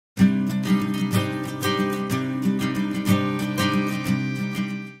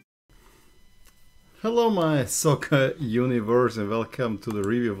Hello, my soccer universe, and welcome to the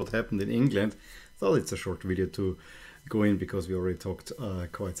review of what happened in England. Thought it's a short video to go in because we already talked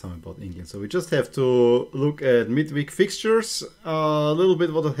quite some about England. So we just have to look at midweek fixtures, a little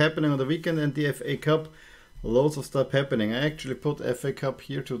bit what is happening on the weekend, and the FA Cup. Loads of stuff happening. I actually put FA Cup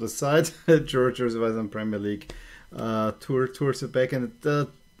here to the side. Georgia's Western Premier League towards the back, and the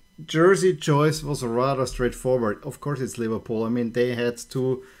jersey choice was rather straightforward. Of course, it's Liverpool. I mean, they had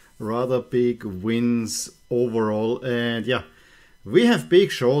two rather big wins overall, and yeah, we have big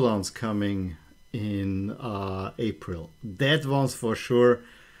showdowns coming in April. That one's for sure.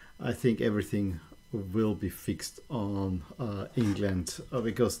 I think everything will be fixed on England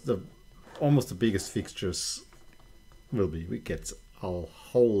because almost the biggest fixtures will be, we get a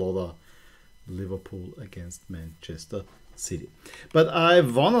whole lot of Liverpool against Manchester City. But I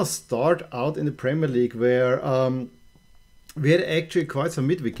want to start out in the Premier League where we had actually quite some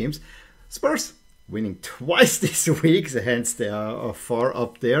midweek games. Spurs winning twice this week, hence they are far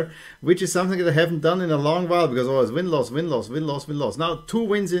up there, which is something that I haven't done in a long while because always win-loss, win-loss, win-loss, win-loss. Now 2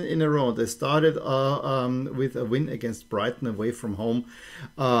 wins in a row. They started with a win against Brighton away from home,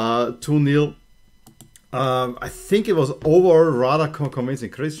 2-0. I think it was overall rather convincing.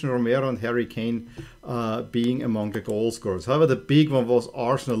 Christian Romero and Harry Kane being among the goal scorers. However, the big one was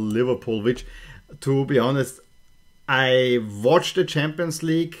Arsenal-Liverpool, which, to be honest, I watched the Champions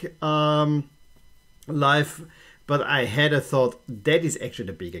League live, but I had a thought that is actually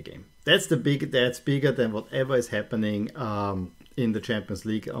the bigger game. That's bigger than whatever is happening in the Champions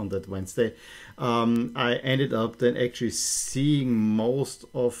League on that Wednesday. I ended up then actually seeing most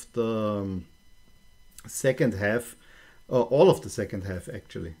of the second half, all of the second half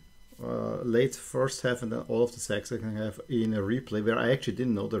actually. Late first half and then all of the second half in a replay where I actually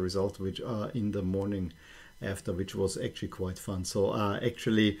didn't know the result, which in the morning after, which was actually quite fun. So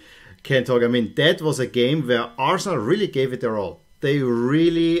actually can talk. I mean, that was a game where Arsenal really gave it their all. They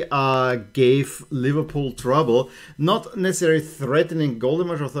really gave Liverpool trouble, not necessarily threatening goal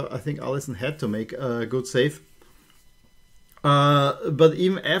damage, although I think Alisson had to make a good save. But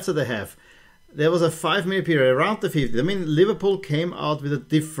even after the half, there was a 5-minute period around the 50th. I mean, Liverpool came out with a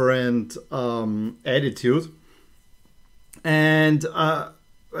different attitude and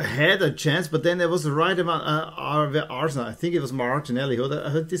had a chance, but then there was right about Arsenal. I think it was Martinelli who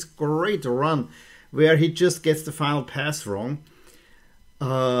had this great run where he just gets the final pass wrong.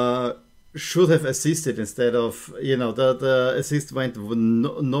 Should have assisted instead of, the assist went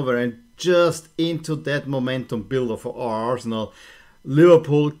nowhere, and just into that momentum builder for Arsenal,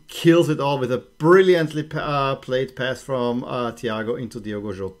 Liverpool kills it all with a brilliantly played pass from Thiago into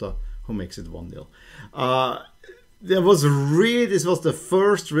Diogo Jota, who makes it 1-0. This was the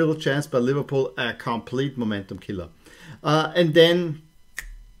first real chance by Liverpool, a complete momentum killer. And then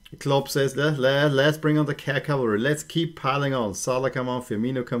Klopp says, let's bring on the cavalry, let's keep piling on. Salah comes on,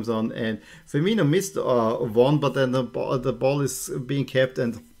 Firmino comes on, and Firmino missed one, but then the ball is being kept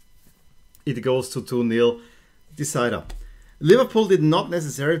and it goes to 2-0. Decider. Liverpool did not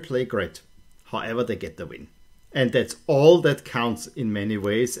necessarily play great. However, they get the win. And that's all that counts in many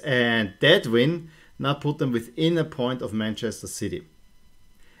ways. And that win now put them within a point of Manchester City.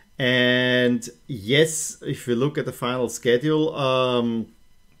 And yes, if you look at the final schedule,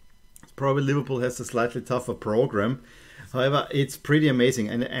 probably Liverpool has a slightly tougher program. However, it's pretty amazing.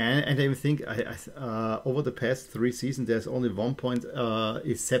 And I even think over the past 3 seasons, there's only 1 point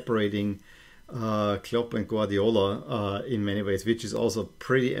is separating Klopp and Guardiola in many ways, which is also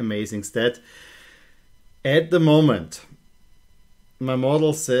pretty amazing stat. At the moment, my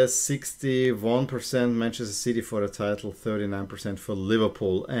model says 61% Manchester City for the title, 39% for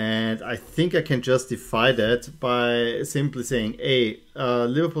Liverpool. And I think I can justify that by simply saying,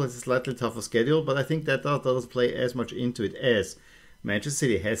 Liverpool has a slightly tougher schedule, but I think that doesn't play as much into it as Manchester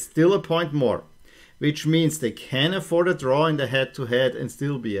City has still a point more, which means they can afford a draw in the head-to-head and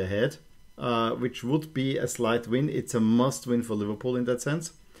still be ahead, which would be a slight win. It's a must-win for Liverpool in that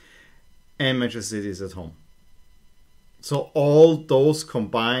sense. And Manchester City is at home. So all those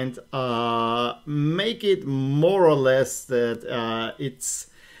combined make it more or less that it's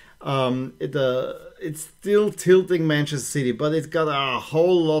still tilting Manchester City, but it's got a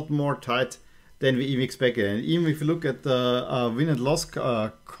whole lot more tight than we even expected. And even if you look at the win and loss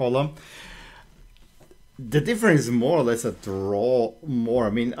column, the difference is more or less a draw more.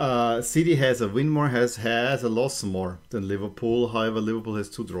 I mean, City has a win more, has a loss more than Liverpool. However, Liverpool has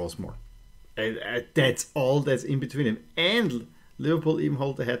 2 draws more. And that's all that's in between them. And Liverpool even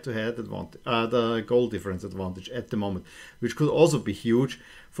hold the head-to-head advantage, the goal difference advantage at the moment, which could also be huge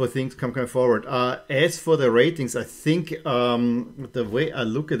for things coming forward. As for the ratings, I think the way I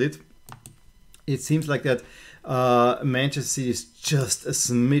look at it, it seems like that Manchester City is just a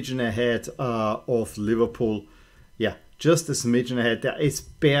smidgen ahead of Liverpool. Yeah, just a smidgen ahead. There is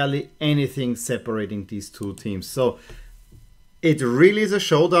barely anything separating these two teams. So it really is a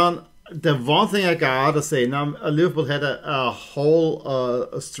showdown. The one thing I gotta say, now Liverpool had a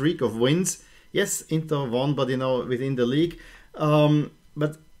whole streak of wins. Yes, Inter won, but within the league.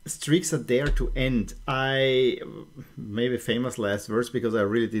 But streaks are there to end. I maybe famous last words because I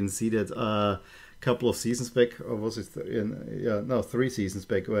really didn't see that couple of seasons back, or was it? No, 3 seasons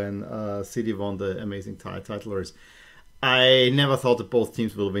back when City won the amazing title race. I never thought that both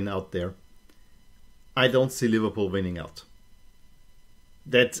teams will win out there. I don't see Liverpool winning out.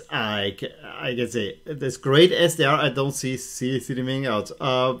 That I can say, as great as they are, I don't see City winning out.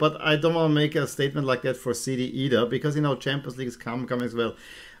 But I don't want to make a statement like that for City either, because Champions League is coming as well.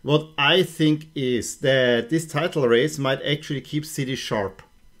 What I think is that this title race might actually keep City sharp,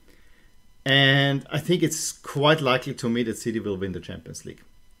 and I think it's quite likely to me that City will win the Champions League.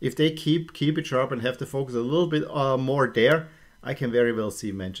 If they keep it sharp and have to focus a little bit more there, I can very well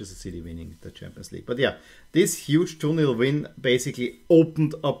see Manchester City winning the Champions League. But yeah, this huge 2-0 win basically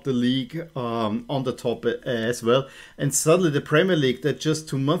opened up the league on the top as well. And suddenly the Premier League, that just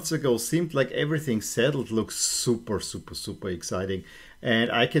 2 months ago seemed like everything settled, looks super, super, super exciting.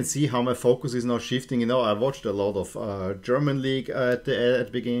 And I can see how my focus is now shifting. I watched a lot of German league at the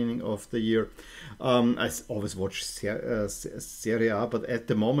beginning of the year. I always watch Serie A, but at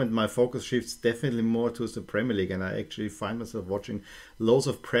the moment my focus shifts definitely more towards the Premier League, and I actually find myself watching loads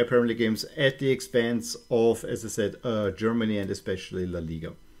of Premier League games at the expense of, as I said, Germany and especially La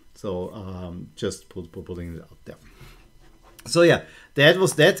Liga. So just putting it out there. So yeah, that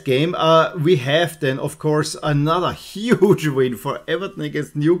was that game. We have then, of course, another huge win for Everton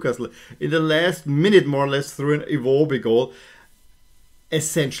against Newcastle in the last minute, more or less, through an Iwobi goal.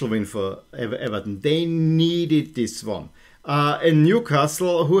 Essential win for Everton. They needed this one. And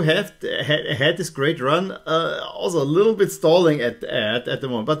Newcastle, who had this great run, also a little bit stalling at the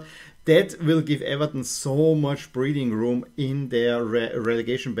moment. But that will give Everton so much breathing room in their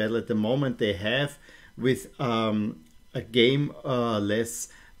relegation battle at the moment. They have, with a game less,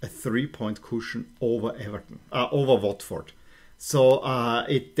 a 3-point cushion over over Watford. So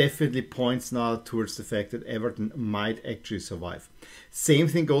it definitely points now towards the fact that Everton might actually survive. Same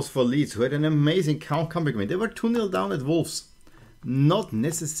thing goes for Leeds, who had an amazing comeback win. They were 2-0 down at Wolves. Not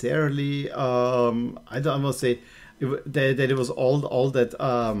necessarily, I must say, that it was all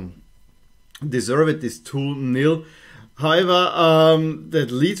that deserved this 2-0. However, that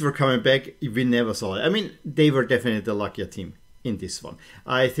Leeds were coming back, we never saw it. I mean, they were definitely the luckier team in this one.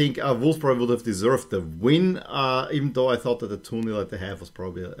 I think Wolves probably would have deserved the win, even though I thought that the 2-0 at the half was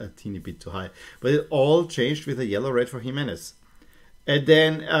probably a teeny bit too high. But it all changed with a yellow-red for Jimenez. And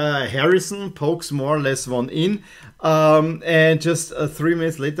then Harrison pokes more or less one in. And just 3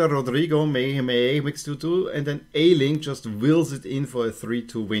 minutes later, Rodrigo makes 2-2. And then Ayling just wills it in for a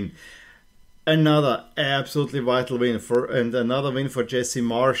 3-2 win. Another absolutely vital win and another win for Jesse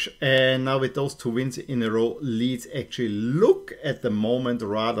Marsch. And now with those 2 wins in a row, Leeds actually look at the moment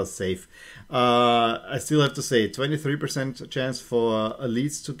rather safe. I still have to say 23% chance for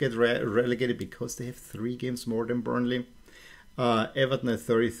Leeds to get relegated because they have 3 games more than Burnley. Everton at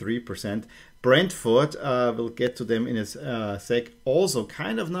 33%. Brentford, we'll get to them in a sec, also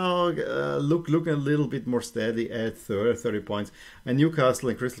kind of now looking a little bit more steady at 30 points. And Newcastle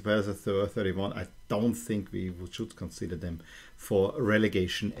and Crystal Palace at 31. I don't think we should consider them for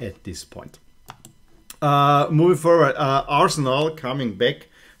relegation at this point. Moving forward, Arsenal coming back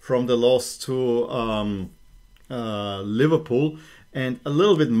from the loss to Liverpool. And a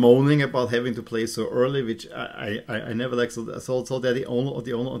little bit moaning about having to play so early, which I never like. So they're the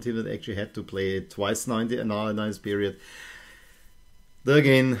only team that actually had to play twice now in this period. They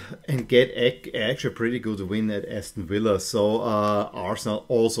again and get actually a pretty good win at Aston Villa. So Arsenal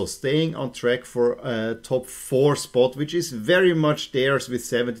also staying on track for a top 4 spot, which is very much theirs with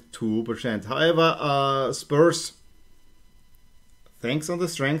 72%. However, Spurs, thanks on the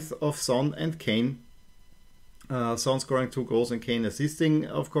strength of Son and Kane. Son scoring 2 goals and Kane assisting,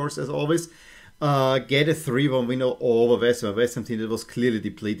 of course, as always. Get a 3-1 win over West Ham. West Ham team that was clearly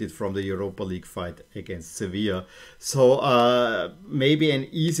depleted from the Europa League fight against Sevilla. So maybe an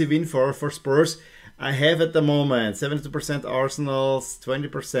easy win for Spurs. I have at the moment 72% Arsenal,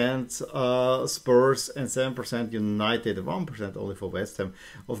 20% Spurs, and 7% United, 1% only for West Ham,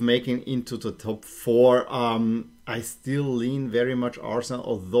 of making into the top 4. I still lean very much Arsenal,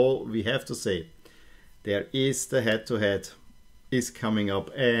 although we have to say, there is the head-to-head is coming up,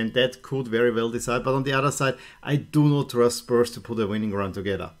 and that could very well decide. But on the other side, I do not trust Spurs to put a winning run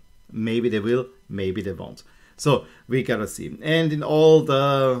together. Maybe they will, maybe they won't. So we gotta see. And in all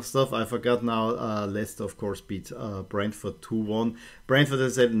the stuff I forgot now, Leicester of course beat Brentford 2-1. Brentford,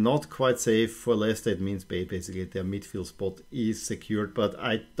 as I said, not quite safe for Leicester. It means basically their midfield spot is secured, but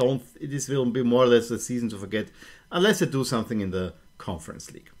I don't. This will be more or less a season to forget unless they do something in the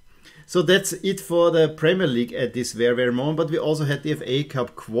Conference League. So that's it for the Premier League at this very moment. But we also had the FA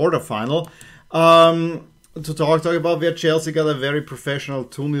Cup quarterfinal. To talk about where Chelsea got a very professional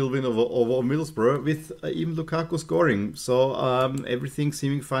 2-0 win over Middlesbrough with even Lukaku scoring. So everything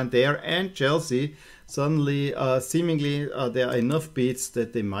seeming fine there. And Chelsea suddenly, seemingly, there are enough beats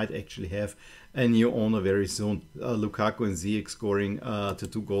that they might actually have a new owner very soon. Lukaku and Ziyech scoring the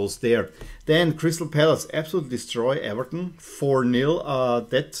 2 goals there. Then Crystal Palace absolutely destroy Everton 4-0.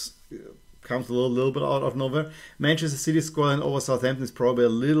 That comes a little bit out of nowhere. Manchester City scoring over Southampton is probably a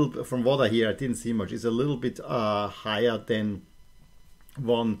little, from what I hear, I didn't see much, it's a little bit higher than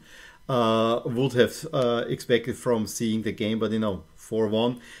one would have expected from seeing the game, but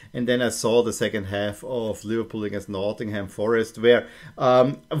 4-1. And then I saw the second half of Liverpool against Nottingham Forest, where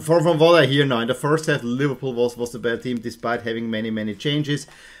from what I hear now, in the first half Liverpool was the better team despite having many changes.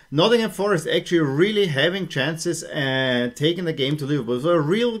 Nottingham Forest actually really having chances and taking the game to Liverpool. It was a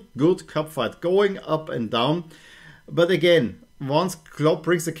real good cup fight, going up and down. But again, once Klopp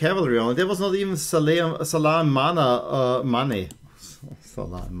brings the cavalry on, there was not even Salah and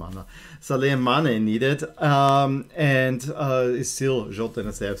Mane needed, and it's still Jota in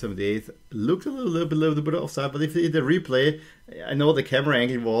the 78th. Looked a little bit offside, but if in the replay, I know the camera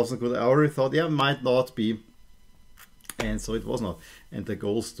angle wasn't good. I already thought, yeah, it might not be. And so it was not. And the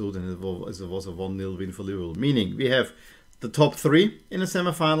goal stood, and it was a 1-0 win for Liverpool. Meaning we have the top 3 in the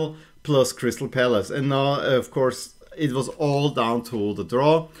semi-final plus Crystal Palace. And now, of course, it was all down to the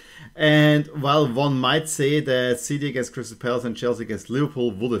draw. And while one might say that City against Crystal Palace and Chelsea against Liverpool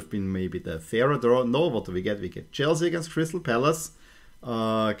would have been maybe the fairer draw, no, what do we get? We get Chelsea against Crystal Palace,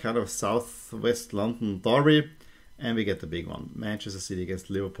 kind of southwest London derby, and we get the big one, Manchester City against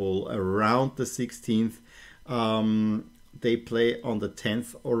Liverpool around the 16th. They play on the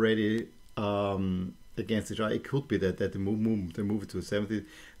 10th already against each other. It could be that they move it to the 17th.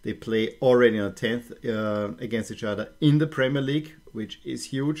 They play already on the 10th against each other in the Premier League, which is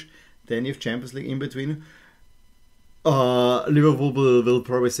huge. Then you have Champions League in between. Liverpool will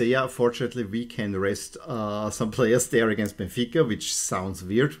probably say, yeah, fortunately we can rest some players there against Benfica, which sounds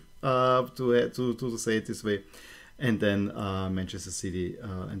weird to say it this way. And then Manchester City,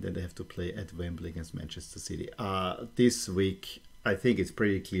 and then they have to play at Wembley against Manchester City. This week, I think it's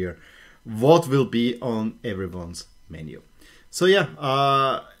pretty clear what will be on everyone's menu. So yeah,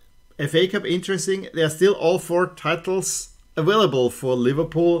 FA Cup interesting. There are still all 4 titles available for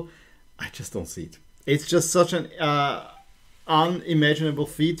Liverpool. I just don't see it. It's just such an unimaginable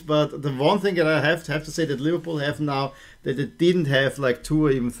feat. But the one thing that I have to say that Liverpool have now, that they didn't have like 2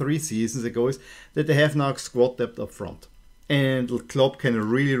 or even 3 seasons ago, is that they have now squad depth up front. And Klopp can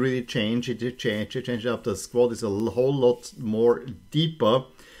really change it. Change up. The squad is a whole lot more deeper.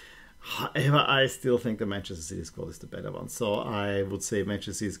 However, I still think the Manchester City squad is the better one. So I would say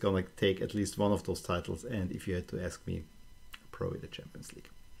Manchester City is going to take at least one of those titles. And if you had to ask me, probably the Champions League.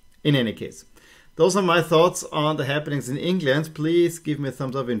 In any case, those are my thoughts on the happenings in England. Please give me a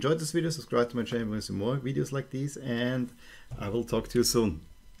thumbs up if you enjoyed this video. Subscribe to my channel for some more videos like these. And I will talk to you soon.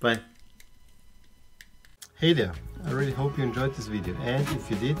 Bye. Hey there. I really hope you enjoyed this video. And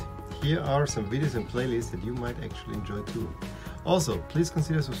if you did, here are some videos and playlists that you might actually enjoy too. Also, please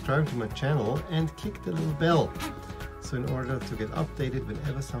consider subscribing to my channel and click the little bell. So in order to get updated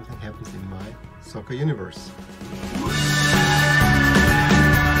whenever something happens in my soccer universe.